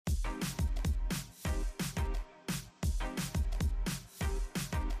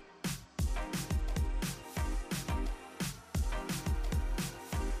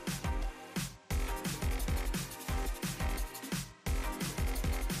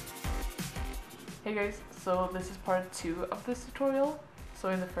Hey guys, so this is part 2 of this tutorial. So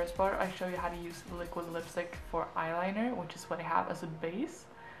in the first part I show you how to use liquid lipstick for eyeliner, which is what I have as a base.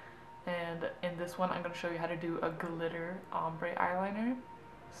 And in this one I'm going to show you how to do a glitter ombre eyeliner.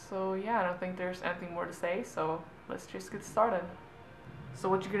 So yeah, I don't think there's anything more to say, so let's just get started. So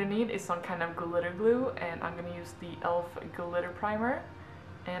what you're going to need is some kind of glitter glue, and I'm going to use the e.l.f. glitter primer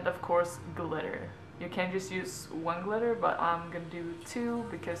and of course glitter. You can just use one glitter, but I'm gonna do two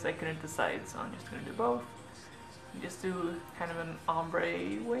because I couldn't decide, so I'm just gonna do both. You just do kind of an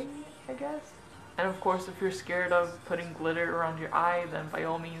ombre wing, I guess. And of course, if you're scared of putting glitter around your eye, then by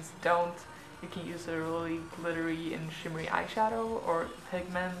all means don't. You can use a really glittery and shimmery eyeshadow or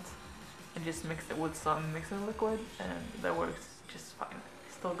pigment and just mix it with some mixing liquid, and that works just fine.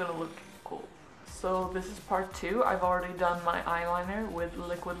 It's still gonna look cool. So this is part 2. I've already done my eyeliner with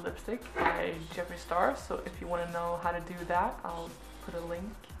liquid lipstick by Jeffree Star, so if you want to know how to do that, I'll put a link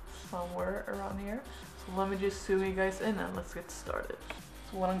somewhere around here. So let me just zoom you guys in and let's get started.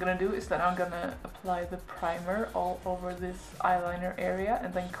 So what I'm gonna do is that I'm gonna apply the primer all over this eyeliner area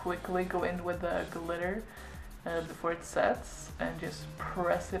and then quickly go in with the glitter before it sets and just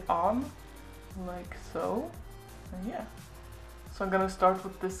press it on like so, and yeah. So I'm gonna start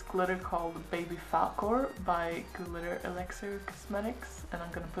with this glitter called Baby Falkor by Elixir Cosmetics, and I'm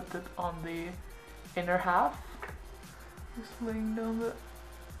gonna put it on the inner half. Just laying down the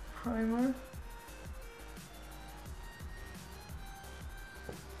primer.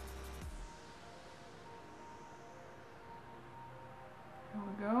 There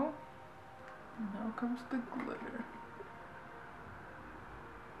we go. And now comes the glitter.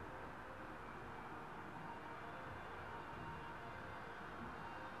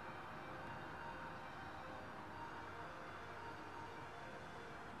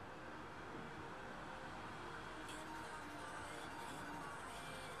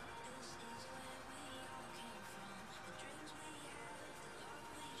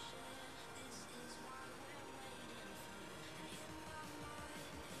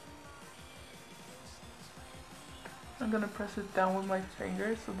 I'm gonna press it down with my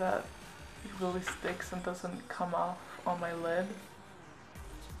finger so that it really sticks and doesn't come off on my lid.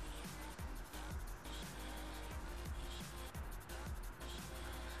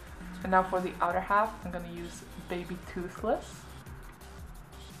 And now for the outer half, I'm gonna use Baby Toothless.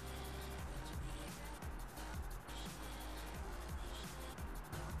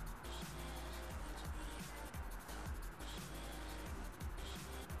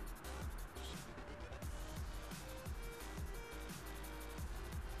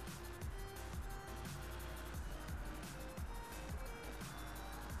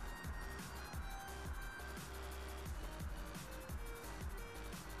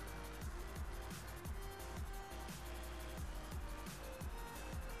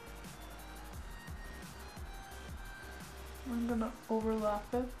 I'm gonna overlap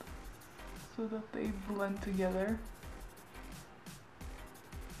it so that they blend together.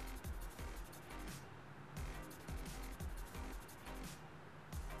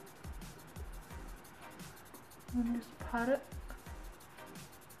 And just pat it.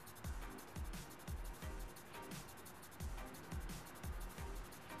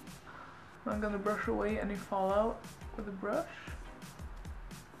 I'm gonna brush away any fallout with a brush.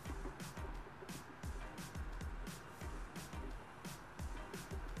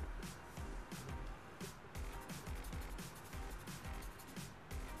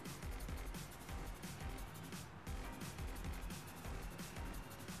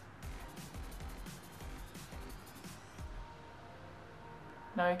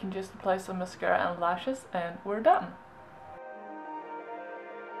 Now you can just apply some mascara and lashes and we're done.